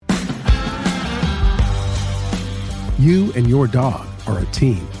You and your dog are a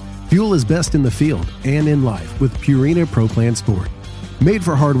team. Fuel is best in the field and in life with Purina Pro Plan Sport. Made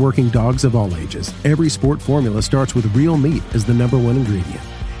for hardworking dogs of all ages, every sport formula starts with real meat as the number one ingredient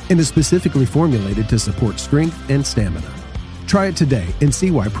and is specifically formulated to support strength and stamina. Try it today and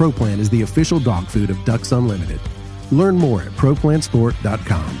see why Pro Plan is the official dog food of Ducks Unlimited. Learn more at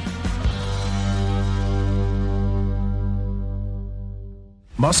ProPlansport.com.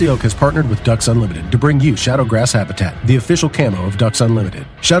 Mossy Oak has partnered with Ducks Unlimited to bring you Shadowgrass Habitat, the official camo of Ducks Unlimited.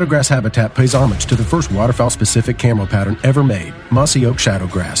 Shadowgrass Habitat pays homage to the first waterfowl-specific camo pattern ever made, Mossy Oak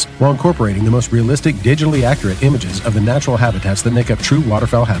Shadowgrass, while incorporating the most realistic, digitally accurate images of the natural habitats that make up true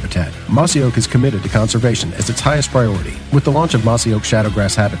waterfowl habitat. Mossy Oak is committed to conservation as its highest priority. With the launch of Mossy Oak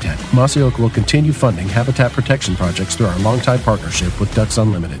Shadowgrass Habitat, Mossy Oak will continue funding habitat protection projects through our longtime partnership with Ducks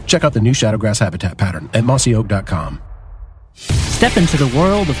Unlimited. Check out the new Shadowgrass Habitat pattern at mossyoak.com. Step into the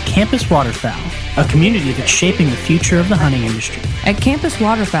world of Campus Waterfowl, a community that's shaping the future of the hunting industry. At Campus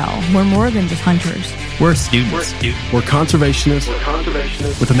Waterfowl, we're more than just hunters. We're students. We're conservationists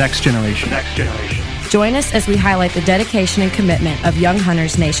with the next generation. Join us as we highlight the dedication and commitment of young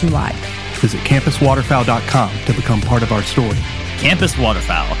hunters nationwide. Visit campuswaterfowl.com to become part of our story. Campus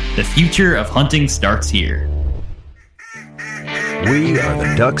Waterfowl, the future of hunting starts here. We are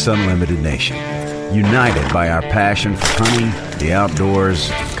the Ducks Unlimited Nation, united by our passion for hunting, the outdoors,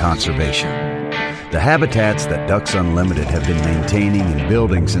 and conservation. The habitats that Ducks Unlimited have been maintaining and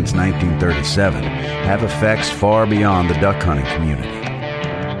building since 1937 have effects far beyond the duck hunting community.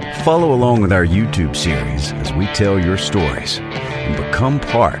 Follow along with our YouTube series as we tell your stories and become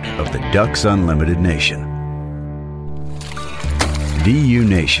part of the Ducks Unlimited Nation. DU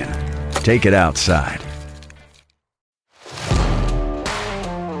Nation, take it outside.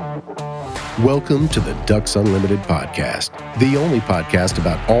 Welcome to the Ducks Unlimited podcast, the only podcast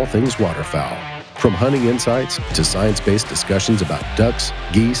about all things waterfowl. From hunting insights to science-based discussions about ducks,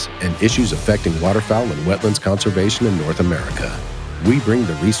 geese, and issues affecting waterfowl and wetlands conservation in North America. We bring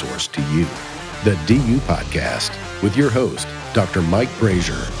the resource to you. The DU Podcast with your host, Dr. Mike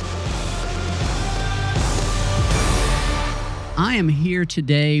Brazier. I am here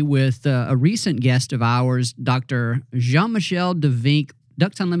today with a recent guest of ours, Dr. Jean-Michel Devink,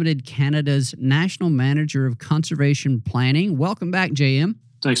 Ducks Unlimited Canada's National Manager of Conservation Planning. Welcome back, JM.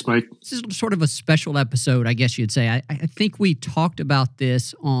 Thanks, Mike. This is sort of a special episode, I guess you'd say. I think we talked about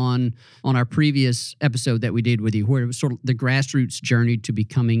this on our previous episode that we did with you, where it was sort of the grassroots journey to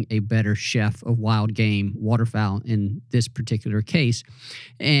becoming a better chef of wild game, waterfowl in this particular case.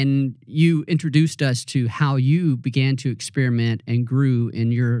 And you introduced us to how you began to experiment and grew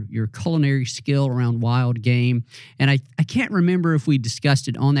in your culinary skill around wild game. And I can't remember if we discussed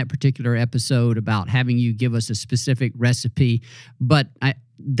it on that particular episode about having you give us a specific recipe, but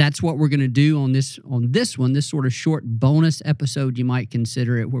that's what we're going to do on this one, this sort of short bonus episode, you might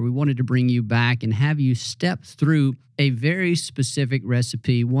consider it, where we wanted to bring you back and have you step through a very specific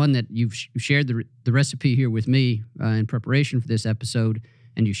recipe, one that you've shared the recipe here with me in preparation for this episode,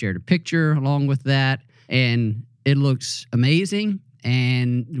 and you shared a picture along with that, and it looks amazing.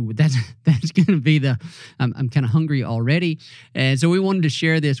 And that's going to be I'm kind of hungry already. And so we wanted to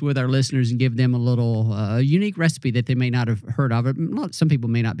share this with our listeners and give them a little unique recipe that they may not have heard of. Some people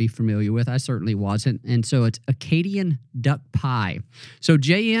may not be familiar with. I certainly wasn't. And so it's Acadian duck pie. So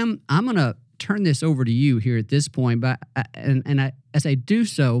JM, I'm going to turn this over to you here at this point. But as I do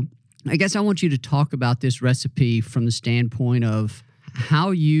so, I guess I want you to talk about this recipe from the standpoint of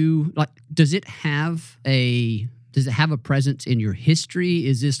how you, does it have a presence in your history?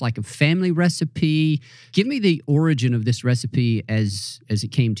 Is this like a family recipe? Give me the origin of this recipe as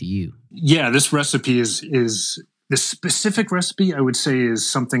it came to you. Yeah, this recipe is this specific recipe, I would say, is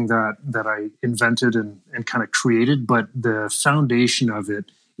something that I invented and kind of created, but the foundation of it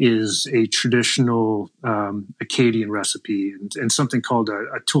is a traditional Acadian recipe and something called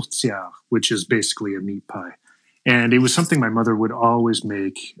a tourtière, which is basically a meat pie. And it was something my mother would always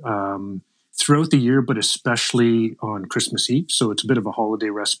make throughout the year, but especially on Christmas Eve. So it's a bit of a holiday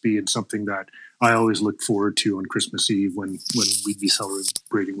recipe and something that I always look forward to on Christmas Eve when we'd be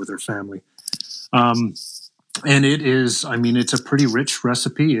celebrating with our family. And it is, it's a pretty rich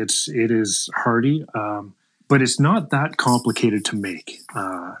recipe. It is hearty, but it's not that complicated to make.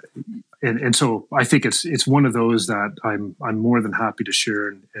 And so I think it's one of those that I'm more than happy to share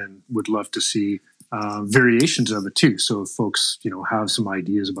and would love to see variations of it too. So if folks, have some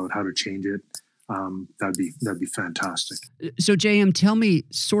ideas about how to change it, that'd be fantastic. So, JM, tell me,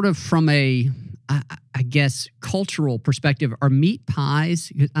 sort of from a, I guess, cultural perspective, are meat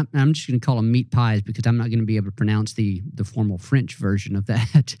pies? I'm just going to call them meat pies because I'm not going to be able to pronounce the formal French version of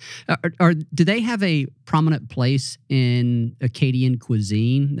that. Do they have a prominent place in Acadian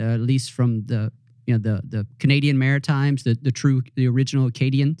cuisine, at least from the Canadian Maritimes, the original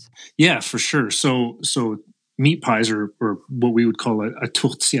Acadians? Yeah, for sure. So meat pies, or what we would call a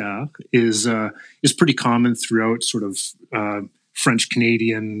tourtière, is pretty common throughout sort of French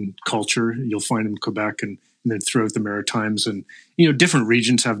Canadian culture. You'll find in Quebec and then throughout the Maritimes, and different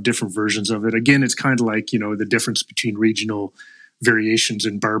regions have different versions of it. Again, it's kind of like the difference between regional variations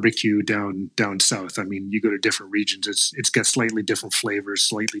in barbecue down south. I mean, you go to different regions, it's got slightly different flavors,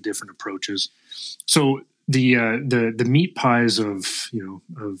 slightly different approaches. So the meat pies of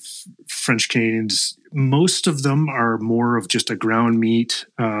French Canadians, most of them are more of just a ground meat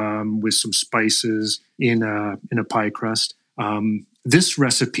with some spices in a pie crust. This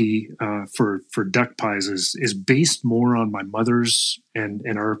recipe for duck pies is based more on my mother's and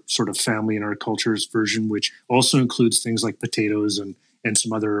our sort of family and our culture's version, which also includes things like potatoes and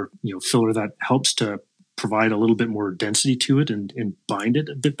some other filler that helps to provide a little bit more density to it and bind it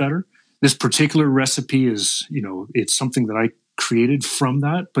a bit better. This particular recipe is, it's something that I created from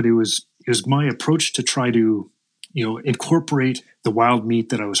that, but it was my approach to try to, incorporate the wild meat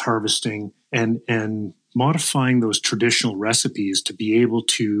that I was harvesting and modifying those traditional recipes to be able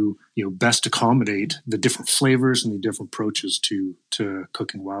to, best accommodate the different flavors and the different approaches to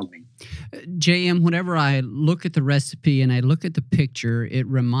cooking wild meat. JM, whenever I look at the recipe and I look at the picture, it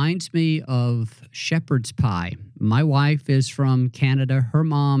reminds me of shepherd's pie. My wife is from Canada. Her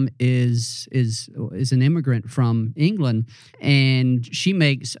mom is an immigrant from England, and she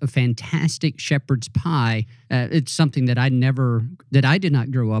makes a fantastic shepherd's pie. It's something that I did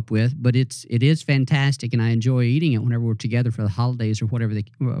not grow up with, but it is fantastic, and I enjoy eating it whenever we're together for the holidays or whatever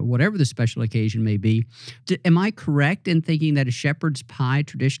the special occasion may be. Am I correct in thinking that a shepherd's pie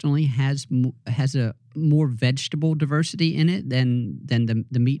traditionally has a more vegetable diversity in it than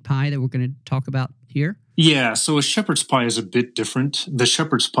the meat pie that we're going to talk about here? Yeah, so a shepherd's pie is a bit different. The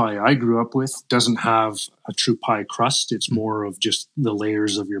shepherd's pie I grew up with doesn't have a true pie crust. It's more of just the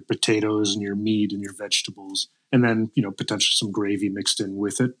layers of your potatoes and your meat and your vegetables, and then potentially some gravy mixed in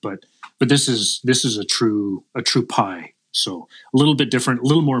with it. But this is a true pie. So a little bit different, a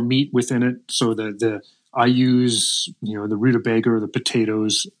little more meat within it. So I use the rutabaga or the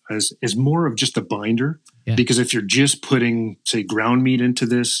potatoes as more of just a binder, because if you're just putting, say, ground meat into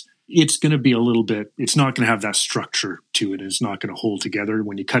this, it's going to be a little bit, it's not going to have that structure to it. It's not going to hold together.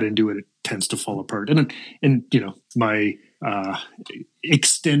 When you cut into it, it tends to fall apart. And my former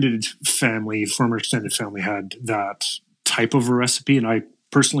extended family had that type of a recipe, and I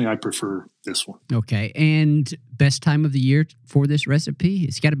prefer this one. Okay. And best time of the year for this recipe?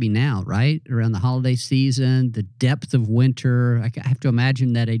 It's got to be now, right? Around the holiday season, the depth of winter. I have to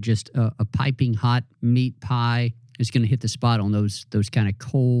imagine that a piping hot meat pie is going to hit the spot on those kind of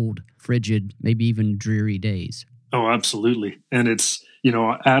cold, frigid, maybe even dreary days. Oh, absolutely. And it's,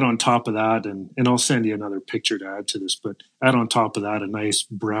 add on top of that, and I'll send you another picture to add to this, but add on top of that a nice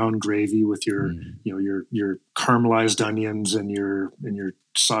brown gravy with your, your caramelized onions and your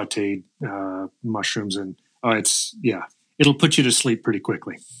sauteed mushrooms. And it'll put you to sleep pretty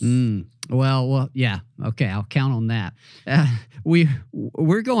quickly. Well, yeah. Okay. I'll count on that.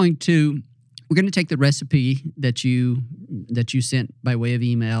 We're going to take the recipe that you sent by way of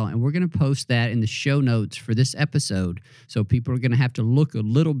email, and we're going to post that in the show notes for this episode. So people are going to have to look a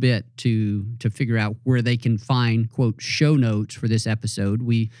little bit to figure out where they can find, quote, show notes for this episode.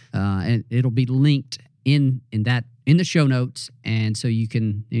 And it'll be linked in the show notes, and so you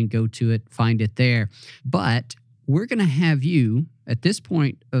can go to it, find it there. But we're going to have you, at this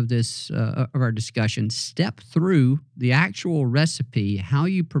point of our discussion, step through the actual recipe, how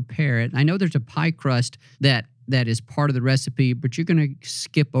you prepare it. I know there's a pie crust that is part of the recipe, but you're going to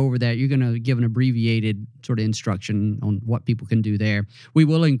skip over that. You're going to give an abbreviated sort of instruction on what people can do there. We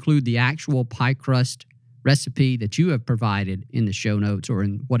will include the actual pie crust recipe that you have provided in the show notes, or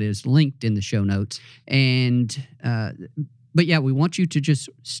in what is linked in the show notes. But yeah, we want you to just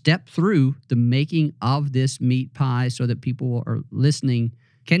step through the making of this meat pie so that people are listening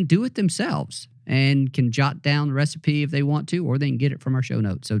can do it themselves and can jot down the recipe if they want to, or they can get it from our show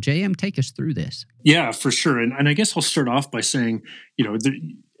notes. So JM, take us through this. Yeah, for sure. And I guess I'll start off by saying,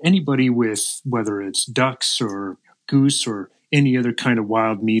 anybody with, whether it's ducks or goose or any other kind of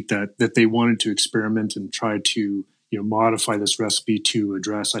wild meat that they wanted to experiment and try to, modify this recipe to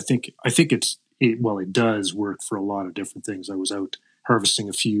address, I think it does work for a lot of different things. I was out harvesting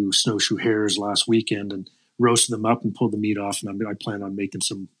a few snowshoe hares last weekend and roasted them up and pulled the meat off. And I plan on making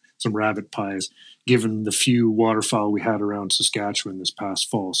some rabbit pies, given the few waterfowl we had around Saskatchewan this past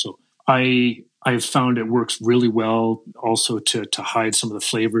fall. So I've found it works really well also to hide some of the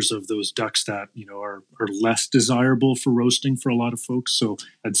flavors of those ducks that, are less desirable for roasting for a lot of folks. So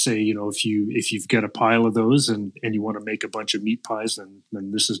I'd say, if you've got a pile of those and you want to make a bunch of meat pies,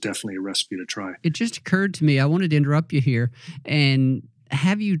 then this is definitely a recipe to try. It just occurred to me, I wanted to interrupt you here and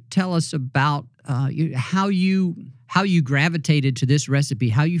have you tell us about how you gravitated to this recipe,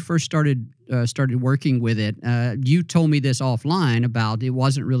 how you first started working with it. You told me this offline about it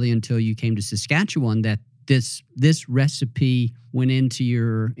wasn't really until you came to Saskatchewan that this recipe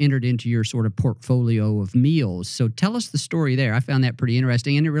entered into your sort of portfolio of meals. So tell us the story there. I found that pretty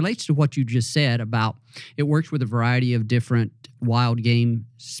interesting, and it relates to what you just said about it works with a variety of different wild game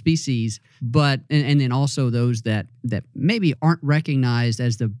species, but and then also those that maybe aren't recognized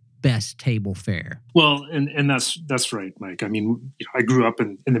as the best table fare. Well, and that's right, Mike. I mean, I grew up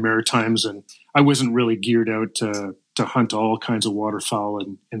in the Maritimes, and I wasn't really geared out to hunt all kinds of waterfowl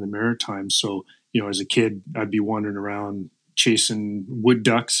in the Maritimes. So, as a kid, I'd be wandering around chasing wood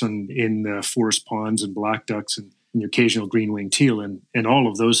ducks and in the forest ponds and black ducks and the occasional green-winged teal, and all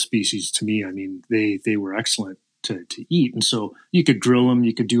of those species to me, I mean, they were excellent to eat. And so you could grill them,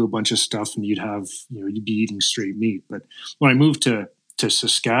 you could do a bunch of stuff, and you'd be eating straight meat. But when I moved to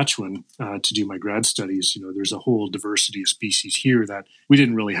Saskatchewan to do my grad studies, there's a whole diversity of species here that we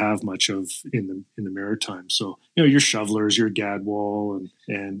didn't really have much of in the Maritimes. So, your shovelers, your gadwall,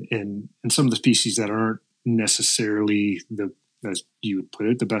 and some of the species that aren't necessarily as you would put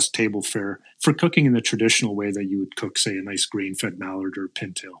it, the best table fare for cooking in the traditional way that you would cook, say, a nice grain-fed mallard or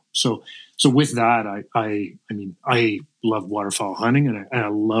pintail. So with that, I love waterfowl hunting, and I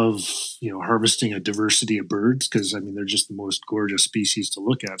love harvesting a diversity of birds because they're just the most gorgeous species to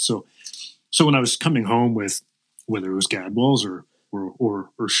look at. So when I was coming home with whether it was gadwalls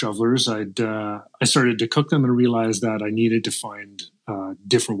or shovelers, I started to cook them and realized that I needed to find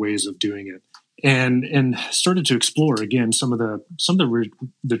different ways of doing it. And started to explore again some of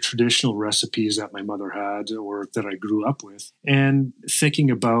the traditional recipes that my mother had or that I grew up with, and thinking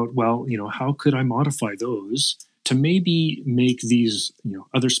about, how could I modify those to maybe make these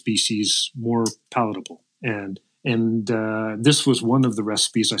other species more palatable? And this was one of the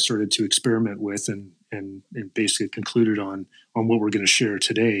recipes I started to experiment with and basically concluded on what we're going to share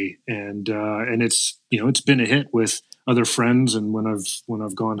today. And it's it's been a hit with other friends, and when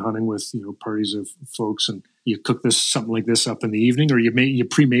I've gone hunting with parties of folks, and you cook something like this up in the evening, or you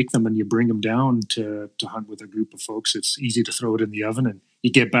pre-make them and you bring them down to hunt with a group of folks. It's easy to throw it in the oven, and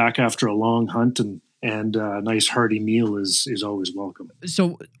you get back after a long hunt, and a nice hearty meal is always welcome.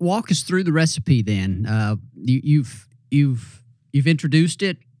 So walk us through the recipe then. You've introduced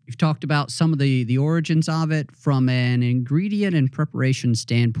it. You've talked about some of the origins of it from an ingredient and preparation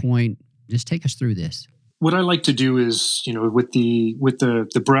standpoint. Just take us through this. What I like to do is, with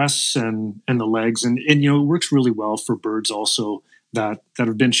the breasts and the legs, and it works really well for birds also that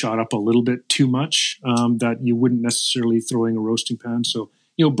have been shot up a little bit too much, that you wouldn't necessarily throw in a roasting pan. So,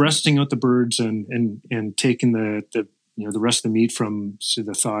 breasting out the birds and taking the rest of the meat from, say,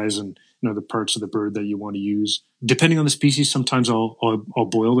 the thighs and other parts of the bird that you want to use. Depending on the species, sometimes I'll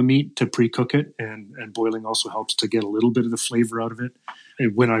boil the meat to pre-cook it, and boiling also helps to get a little bit of the flavor out of it.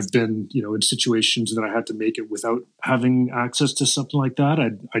 And when I've been, in situations that I had to make it without having access to something like that,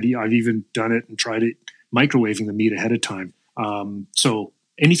 I've even done it and tried it microwaving the meat ahead of time. So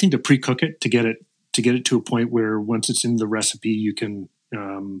anything to pre-cook it to get it to a point where once it's in the recipe, you can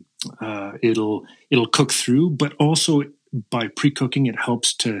it'll cook through, but also by pre-cooking, it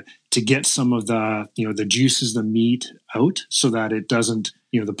helps to get some of the the juices, the meat out, so that it doesn't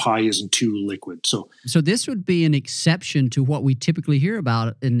the pie isn't too liquid. So this would be an exception to what we typically hear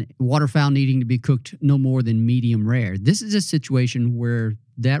about in waterfowl needing to be cooked no more than medium rare. This is a situation where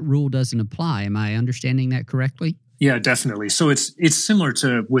that rule doesn't apply. Am I understanding that correctly? Yeah, definitely. So it's similar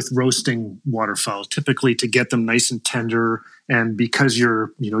to with roasting waterfowl, typically to get them nice and tender. And because you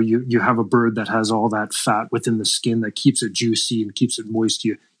have a bird that has all that fat within the skin that keeps it juicy and keeps it moist,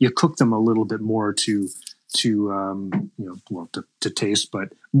 you cook them a little bit more to taste,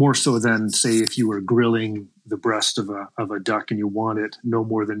 but more so than, say, if you were grilling the breast of a duck and you want it no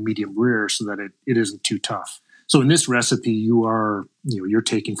more than medium rare so that it isn't too tough. So in this recipe, you're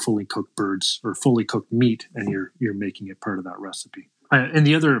taking fully cooked birds or fully cooked meat, and you're making it part of that recipe. And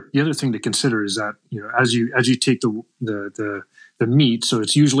the other thing to consider is that as you take the meat, so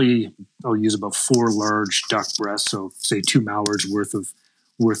it's usually I'll use about 4 large duck breasts, so say 2 mallards worth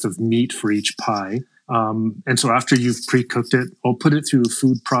of meat for each pie. And so after you've pre-cooked it, I'll put it through a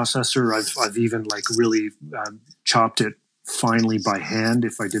food processor. I've even really chopped it finely by hand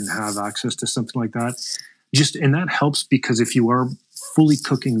if I didn't have access to something like that. And that helps because if you are fully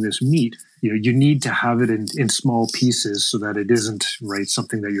cooking this meat, you need to have it in small pieces so that it isn't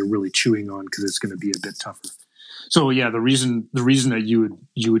something that you're really chewing on, because it's going to be a bit tougher. So yeah, the reason that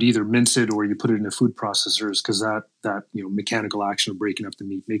you would either mince it or you put it in a food processor is because that mechanical action of breaking up the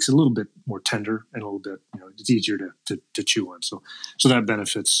meat makes it a little bit more tender and a little bit it's easier to chew on. So that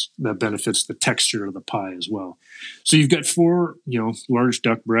benefits the texture of the pie as well. So you've got 4 large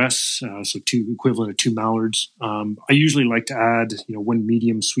duck breasts, so 2 equivalent of 2 mallards. I usually like to add 1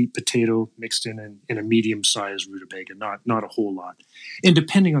 medium sweet potato mixed in a medium sized rutabaga, not a whole lot. And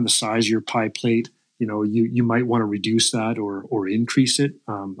depending on the size of your pie plate, you might want to reduce that or increase it.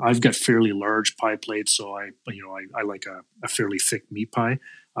 I've got fairly large pie plates, so I like a fairly thick meat pie.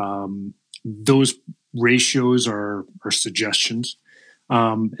 Those ratios are suggestions,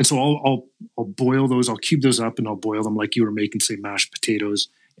 and so I'll boil those. I'll cube those up and I'll boil them like you were making, say, mashed potatoes.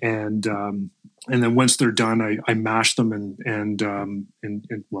 And then once they're done, I mash them and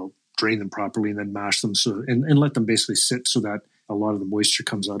drain them properly and then mash them and let them basically sit so that a lot of the moisture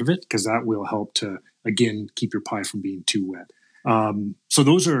comes out of it, because that will help to, again, keep your pie from being too wet. So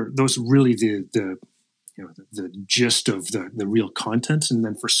those are really the gist of the real contents. And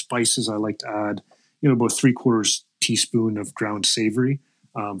then for spices, I like to add about 3/4 teaspoon of ground savory.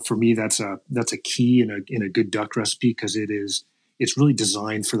 For me, that's a key in a good duck recipe, because it's really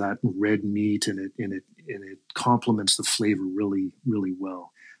designed for that red meat, and it complements the flavor really, really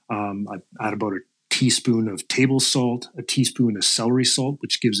well. I add about a teaspoon of table salt, a teaspoon of celery salt,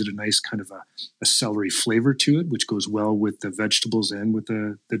 which gives it a nice kind of a celery flavor to it, which goes well with the vegetables and with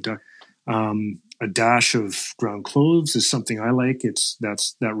the duck. A dash of ground cloves is something I like.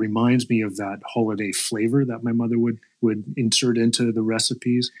 That reminds me of that holiday flavor that my mother would insert into the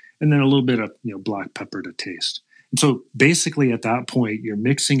recipes, and then a little bit of black pepper to taste. And so basically at that point, you're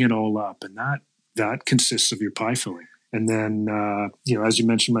mixing it all up, and that consists of your pie filling. And then as you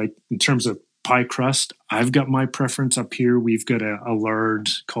mentioned, Mike, in terms of pie crust, I've got my preference up here. We've got a lard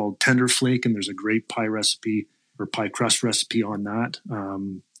called Tender Flake, and there's a great pie recipe or pie crust recipe on that.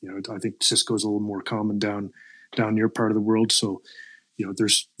 I think Cisco's a little more common down your part of the world. So,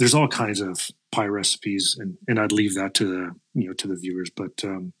 there's all kinds of pie recipes, and I'd leave that to the viewers. But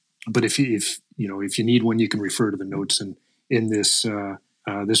if you need one, you can refer to the notes in this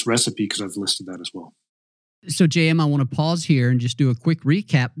recipe, because I've listed that as well. So, JM, I want to pause here and just do a quick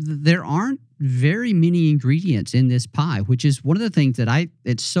recap. There aren't very many ingredients in this pie, which is one of the things that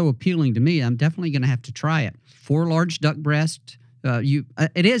it's so appealing to me. I'm definitely going to have to try it. 4 large duck breasts.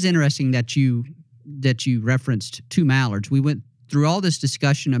 It is interesting that you referenced 2 mallards. We went through all this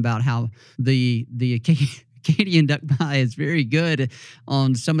discussion about how the Acadian duck pie is very good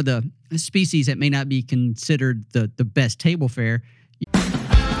on some of the species that may not be considered the best table fare.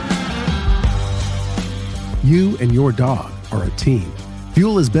 You and your dog are a team.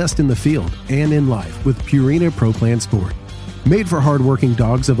 Fuel is best in the field and in life with Purina Pro Plan Sport. Made for hardworking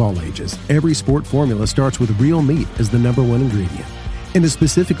dogs of all ages, every sport formula starts with real meat as the #1 ingredient and is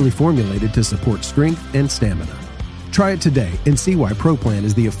specifically formulated to support strength and stamina. Try it today and see why Pro Plan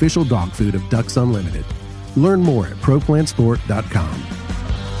is the official dog food of Ducks Unlimited. Learn more at ProPlansport.com.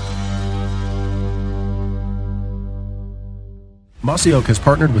 Mossy Oak has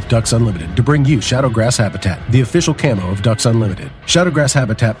partnered with Ducks Unlimited to bring you Shadowgrass Habitat, the official camo of Ducks Unlimited. Shadowgrass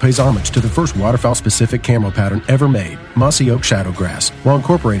Habitat pays homage to the first waterfowl-specific camo pattern ever made, Mossy Oak Shadowgrass, while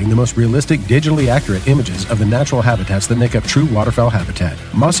incorporating the most realistic, digitally accurate images of the natural habitats that make up true waterfowl habitat.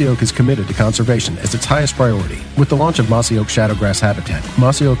 Mossy Oak is committed to conservation as its highest priority. With the launch of Mossy Oak Shadowgrass Habitat,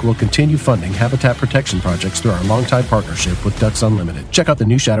 Mossy Oak will continue funding habitat protection projects through our longtime partnership with Ducks Unlimited. Check out the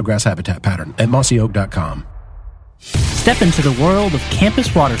new Shadowgrass Habitat pattern at mossyoak.com. Step into the world of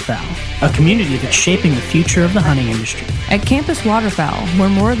Campus Waterfowl, a community that's shaping the future of the hunting industry. At Campus Waterfowl, we're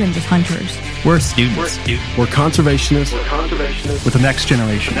more than just hunters. We're students. We're conservationists with the next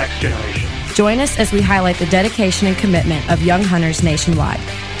generation. Join us as we highlight the dedication and commitment of young hunters nationwide.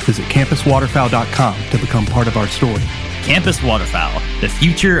 Visit campuswaterfowl.com to become part of our story. Campus Waterfowl, the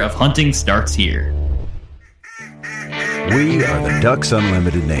future of hunting starts here. We are the Ducks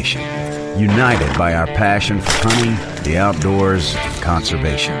Unlimited Nation, united by our passion for hunting, the outdoors, and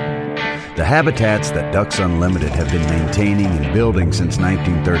conservation. The habitats that Ducks Unlimited have been maintaining and building since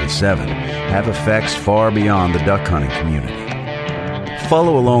 1937 have effects far beyond the duck hunting community.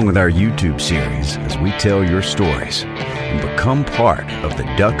 Follow along with our YouTube series as we tell your stories and become part of the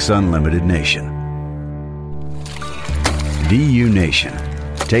Ducks Unlimited Nation. DU Nation,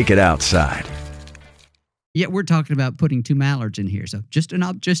 take it outside. Yeah, we're talking about putting 2 mallards in here. So just an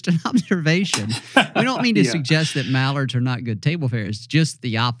observation. We don't mean to suggest that mallards are not good table fare. It's just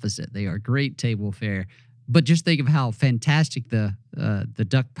the opposite. They are great table fare. But just think of how fantastic the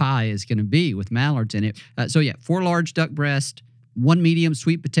duck pie is going to be with mallards in it. 4 large duck breast, 1 medium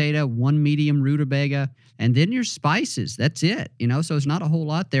sweet potato, 1 medium rutabaga, and then your spices. That's it. So it's not a whole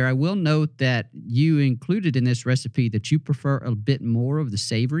lot there. I will note that you included in this recipe that you prefer a bit more of the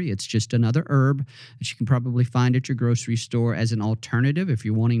savory. It's just another herb that you can probably find at your grocery store as an alternative if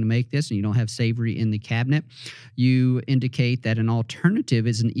you're wanting to make this and you don't have savory in the cabinet. You indicate that an alternative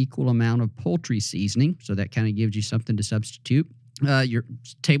is an equal amount of poultry seasoning, so that kind of gives you something to substitute. Your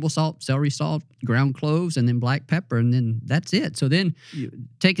table salt, celery salt, ground cloves, and then black pepper, and then that's it. So then you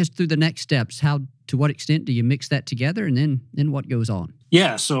take us through the next steps. To what extent do you mix that together, and then what goes on?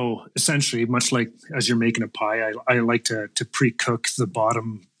 Yeah, so essentially, much like as you're making a pie, I like to pre-cook the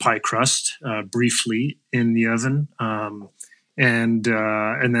bottom pie crust briefly in the oven, and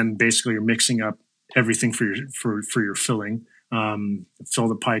then basically you're mixing up everything for your filling. Fill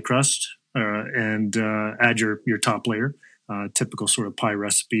the pie crust and add your top layer. Typical sort of pie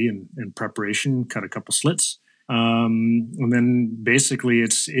recipe and preparation. Cut a couple slits, and then basically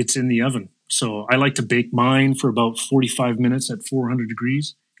it's in the oven. So I like to bake mine for about 45 minutes at 400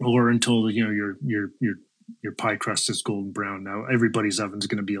 degrees, or until your pie crust is golden brown. Now everybody's oven is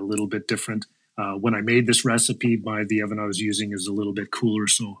going to be a little bit different. When I made this recipe, the oven I was using is a little bit cooler,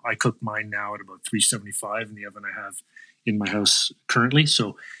 so I cook mine now at about 375 in the oven I have in my house currently.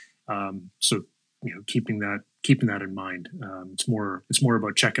 So keeping that in mind. It's more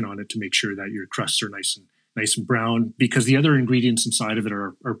about checking on it to make sure that your crusts are nice and brown, because the other ingredients inside of it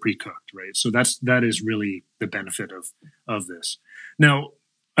are pre-cooked, right? So that is really the benefit of this. Now,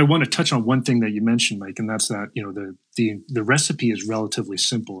 I want to touch on one thing that you mentioned, Mike, and that's that the recipe is relatively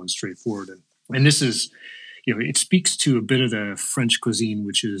simple and straightforward, and this is it speaks to a bit of the French cuisine,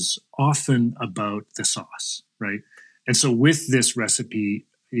 which is often about the sauce, right? And so with this recipe,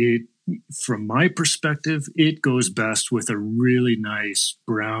 from my perspective, it goes best with a really nice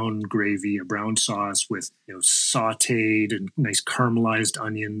brown gravy, a brown sauce with sautéed and nice caramelized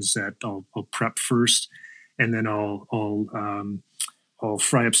onions that I'll prep first, and then I'll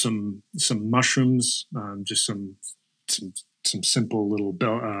fry up some mushrooms, just some simple little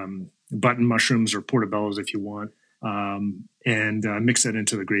button mushrooms or portobellos if you want, and mix that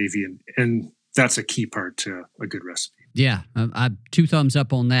into the gravy, and that's a key part to a good recipe. Yeah, I 2 thumbs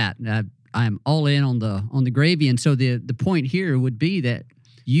up on that. I'm all in on the gravy, and so the point here would be that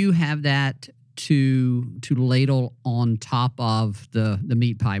you have that to ladle on top of the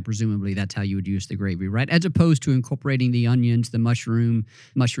meat pie. Presumably, that's how you would use the gravy, right? As opposed to incorporating the onions, the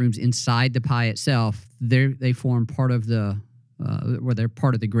mushrooms inside the pie itself. They form part of they're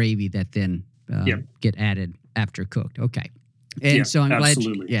part of the gravy that then get added after cooked. Okay. And so I'm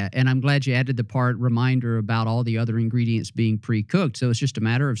glad you added the part reminder about all the other ingredients being pre-cooked. So it's just a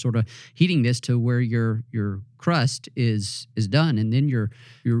matter of sort of heating this to where your crust is done, and then you're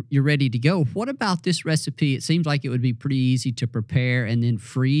ready to go. What about this recipe? It seems like it would be pretty easy to prepare and then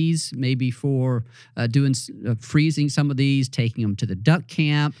freeze, maybe for freezing some of these, taking them to the duck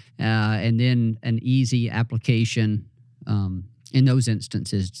camp, and then an easy application in those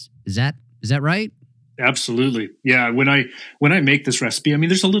instances. Is that right? Absolutely. Yeah. When I make this recipe,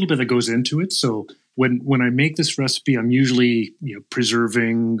 there's a little bit that goes into it. So when I make this recipe, I'm usually,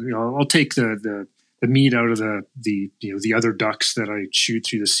 preserving, I'll take the meat out of the other ducks that I shoot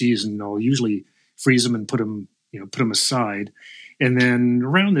through the season. I'll usually freeze them and put them aside. And then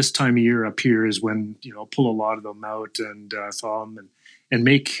around this time of year up here is when, I'll pull a lot of them out and thaw them and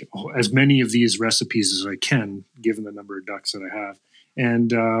make as many of these recipes as I can, given the number of ducks that I have.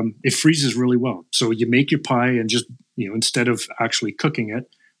 And it freezes really well. So you make your pie, and just instead of actually cooking it,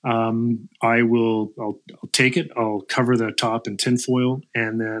 I'll take it, I'll cover the top in tin foil,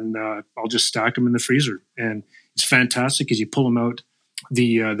 and then I'll just stack them in the freezer. And it's fantastic because you pull them out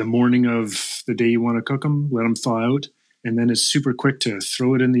the morning of the day you want to cook them, let them thaw out, and then it's super quick to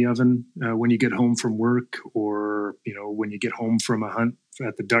throw it in the oven when you get home from work, or when you get home from a hunt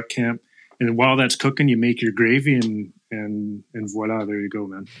at the duck camp. And while that's cooking, you make your gravy, and voila, there you go,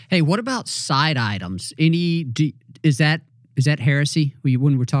 man. Hey, what about side items? Is that heresy?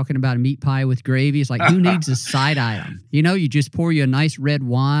 When we're talking about a meat pie with gravy, it's like, who needs a side item? You just pour you a nice red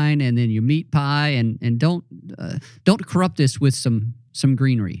wine and then your meat pie, and don't corrupt this with some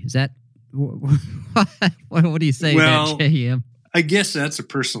greenery. Is that what do you say? Well, there, JM? I guess that's a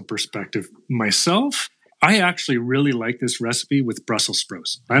personal perspective. Myself, I actually really like this recipe with Brussels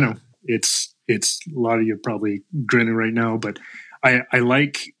sprouts. I know it's a lot of you are probably grinning right now, but I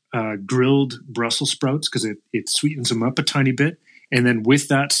like grilled Brussels sprouts because it sweetens them up a tiny bit. And then with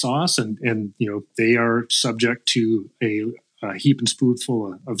that sauce, and they are subject to a heap and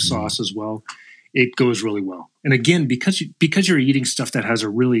spoonful of sauce as well, it goes really well. And again, because you're eating stuff that has a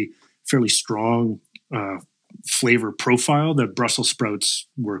really fairly strong flavor profile, the Brussels sprouts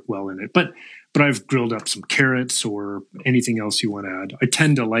work well in it. But I've grilled up some carrots or anything else you want to add. I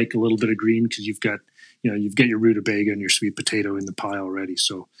tend to like a little bit of green because you've got your rutabaga and your sweet potato in the pie already.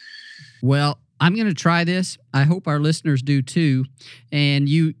 So, well, I'm going to try this. I hope our listeners do too. And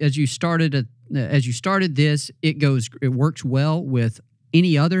as you started this, it works well with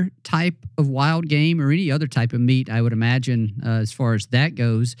any other type of wild game or any other type of meat, I would imagine, as far as that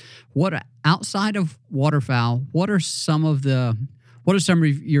goes. What outside of waterfowl, what are some of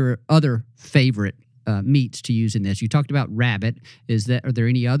your other favorite meats to use in this? You talked about rabbit. Are there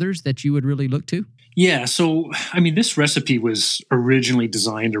any others that you would really look to? Yeah, so I mean, this recipe was originally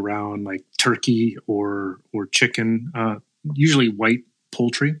designed around like turkey or chicken, usually white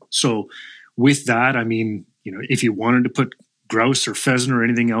poultry. So with that, I mean, if you wanted to put grouse or pheasant or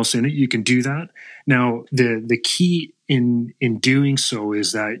anything else in it, you can do that. Now, the key in doing so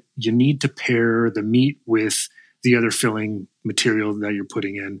is that you need to pair the meat with the other filling material that you're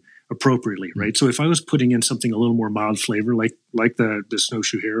putting in appropriately, right? So if I was putting in something a little more mild flavor, like the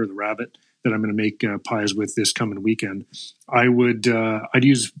snowshoe hare or the rabbit that I'm going to make pies with this coming weekend, I'd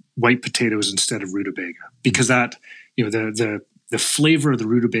use white potatoes instead of rutabaga, because that, the flavor of the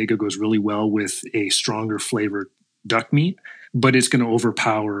rutabaga goes really well with a stronger flavored duck meat, but it's going to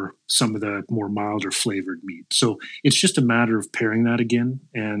overpower some of the more milder flavored meat. So it's just a matter of pairing that again.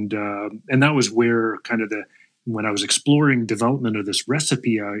 And that was where kind of when I was exploring development of this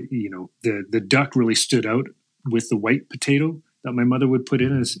recipe, the duck really stood out with the white potato that my mother would put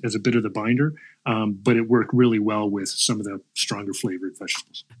in as a bit of the binder, but it worked really well with some of the stronger flavored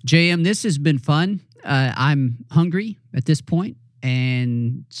vegetables. JM, this has been fun. I'm hungry at this point,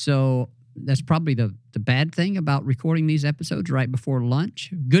 and so that's probably the bad thing about recording these episodes right before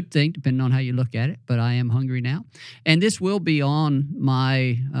lunch. Good thing, depending on how you look at it, but I am hungry now. And this will be on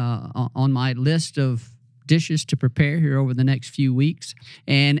my list of dishes to prepare here over the next few weeks.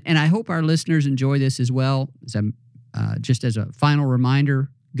 And I hope our listeners enjoy this as well. Just as a final reminder,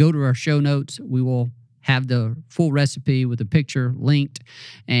 go to our show notes. We will have the full recipe with a picture linked,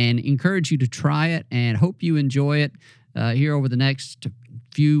 and encourage you to try it, and hope you enjoy it here over the next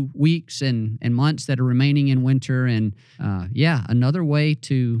few weeks and months that are remaining in winter. And another way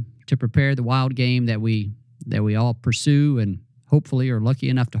to prepare the wild game that we all pursue and hopefully are lucky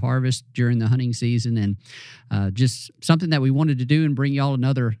enough to harvest during the hunting season. And just something that we wanted to do and bring y'all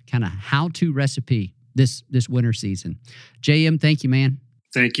another kind of how-to recipe this winter season. JM, thank you, man.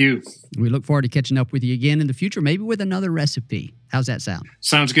 Thank you. We look forward to catching up with you again in the future, maybe with another recipe. How's that sound?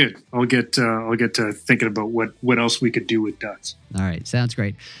 Sounds good. I'll get to thinking about what else we could do with ducks. All right, sounds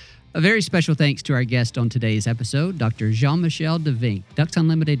great. A very special thanks to our guest on today's episode, Dr. Jean-Michel Devink, Ducks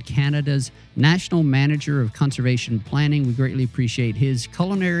Unlimited Canada's National Manager of Conservation Planning. We greatly appreciate his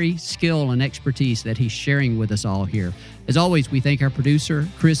culinary skill and expertise that he's sharing with us all here. As always, we thank our producer,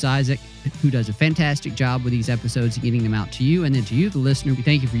 Chris Isaac, who does a fantastic job with these episodes and getting them out to you. And then to you, the listener, we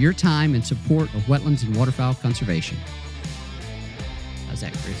thank you for your time and support of wetlands and waterfowl conservation. How's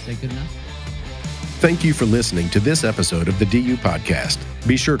that, Chris? Is that good enough? Thank you for listening to this episode of the DU Podcast.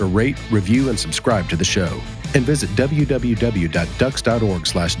 Be sure to rate, review, and subscribe to the show. And visit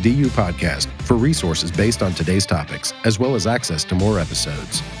www.ducks.org/DU Podcast for resources based on today's topics, as well as access to more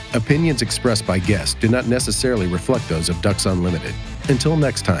episodes. Opinions expressed by guests do not necessarily reflect those of Ducks Unlimited. Until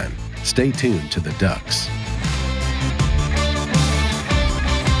next time, stay tuned to the Ducks.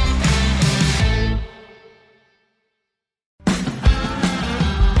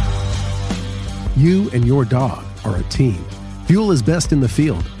 You and your dog are a team. Fuel is best in the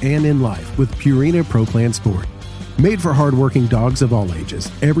field and in life with Purina Pro Plan Sport. Made for hardworking dogs of all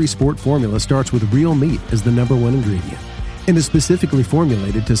ages, every sport formula starts with real meat as the #1 ingredient and is specifically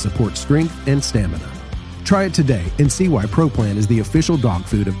formulated to support strength and stamina. Try it today and see why Pro Plan is the official dog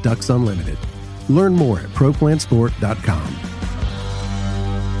food of Ducks Unlimited. Learn more at ProPlansport.com.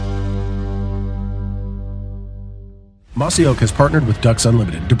 Mossy Oak has partnered with Ducks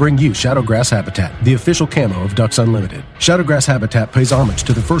Unlimited to bring you Shadowgrass Habitat, the official camo of Ducks Unlimited. Shadowgrass Habitat pays homage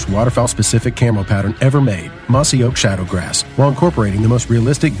to the first waterfowl-specific camo pattern ever made, Mossy Oak Shadowgrass, while incorporating the most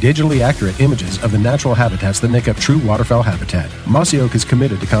realistic, digitally accurate images of the natural habitats that make up true waterfowl habitat. Mossy Oak is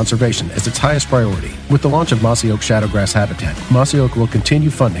committed to conservation as its highest priority. With the launch of Mossy Oak Shadowgrass Habitat, Mossy Oak will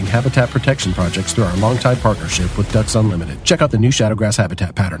continue funding habitat protection projects through our longtime partnership with Ducks Unlimited. Check out the new Shadowgrass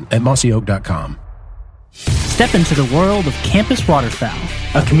Habitat pattern at mossyoak.com. Step into the world of Campus Waterfowl,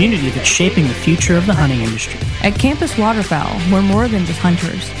 a community that's shaping the future of the hunting industry. At Campus Waterfowl, we're more than just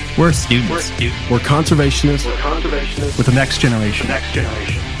hunters. We're students. We're conservationists with the next generation.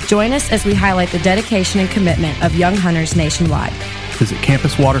 Join us as we highlight the dedication and commitment of young hunters nationwide. Visit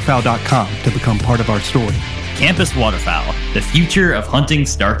campuswaterfowl.com to become part of our story. Campus Waterfowl. The future of hunting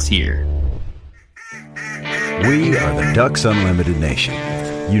starts here. We are the Ducks Unlimited Nation,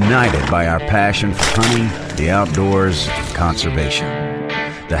 united by our passion for hunting, the outdoors, and conservation.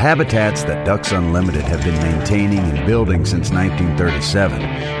 The habitats that Ducks Unlimited have been maintaining and building since 1937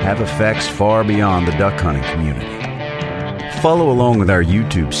 have effects far beyond the duck hunting community. Follow along with our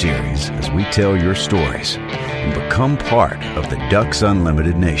YouTube series as we tell your stories and become part of the Ducks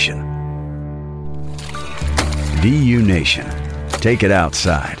Unlimited Nation. DU Nation, take it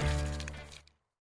outside.